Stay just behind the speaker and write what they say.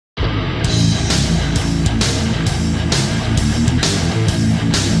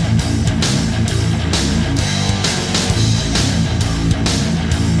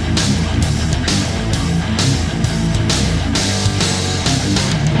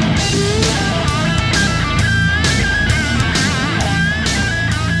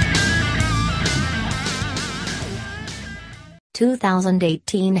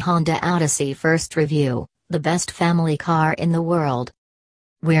2018 Honda Odyssey First Review, the best family car in the world.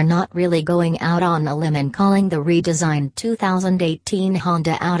 We're not really going out on a limb and calling the redesigned 2018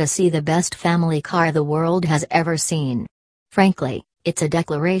 Honda Odyssey the best family car the world has ever seen. Frankly, it's a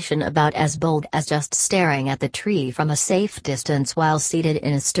declaration about as bold as just staring at the tree from a safe distance while seated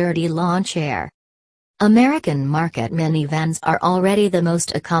in a sturdy lawn chair. American market minivans are already the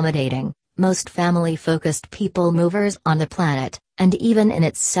most accommodating, most family-focused people movers on the planet, and even in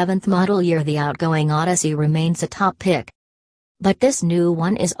its 7th model year the outgoing Odyssey remains a top pick. But this new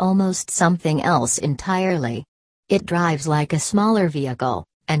one is almost something else entirely. It drives like a smaller vehicle,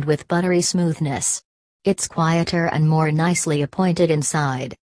 and with buttery smoothness. It's quieter and more nicely appointed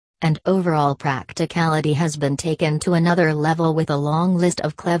inside. And overall practicality has been taken to another level with a long list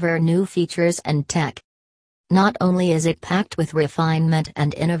of clever new features and tech. Not only is it packed with refinement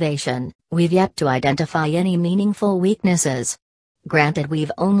and innovation, we've yet to identify any meaningful weaknesses. Granted,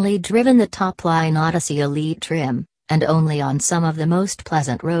 we've only driven the top-line Odyssey Elite trim, and only on some of the most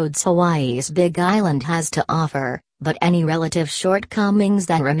pleasant roads Hawaii's Big Island has to offer, but any relative shortcomings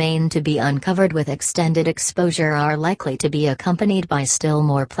that remain to be uncovered with extended exposure are likely to be accompanied by still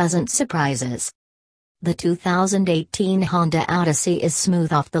more pleasant surprises. The 2018 Honda Odyssey is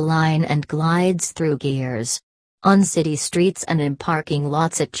smooth off the line and glides through gears. On city streets and in parking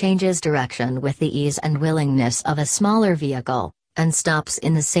lots it changes direction with the ease and willingness of a smaller vehicle, and stops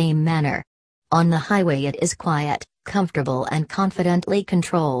in the same manner. On the highway it is quiet, comfortable and confidently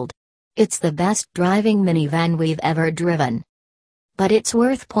controlled. It's the best driving minivan we've ever driven. But it's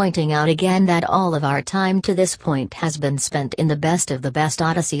worth pointing out again that all of our time to this point has been spent in the best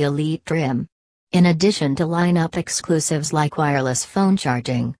Odyssey Elite trim. In addition to lineup exclusives like wireless phone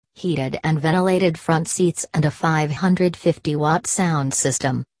charging, heated and ventilated front seats and a 550-watt sound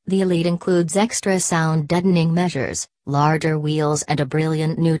system, the Elite includes extra sound deadening measures, larger wheels and a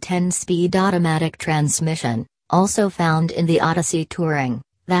brilliant new 10-speed automatic transmission, also found in the Odyssey Touring,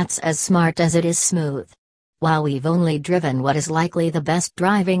 that's as smart as it is smooth. While we've only driven what is likely the best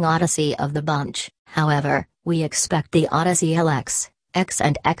driving Odyssey of the bunch, however, we expect the Odyssey LX, X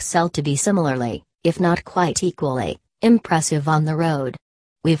and XL to be similarly, if not quite equally, impressive on the road.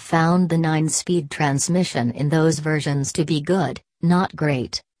 We've found the 9-speed transmission in those versions to be good, not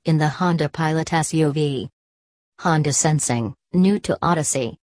great, in the Honda Pilot SUV. Honda Sensing, new to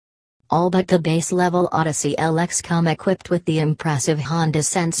Odyssey. All but the base-level Odyssey LX come equipped with the impressive Honda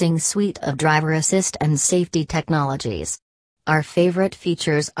Sensing suite of driver assist and safety technologies. Our favorite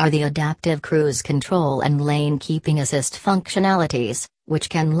features are the adaptive cruise control and lane keeping assist functionalities, which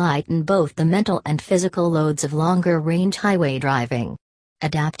can lighten both the mental and physical loads of longer-range highway driving.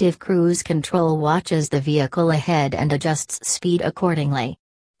 Adaptive cruise control watches the vehicle ahead and adjusts speed accordingly.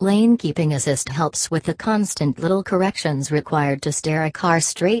 Lane keeping assist helps with the constant little corrections required to steer a car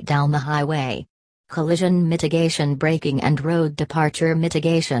straight down the highway. Collision mitigation braking and road departure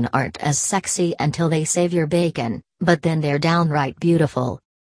mitigation aren't as sexy until they save your bacon, but then they're downright beautiful.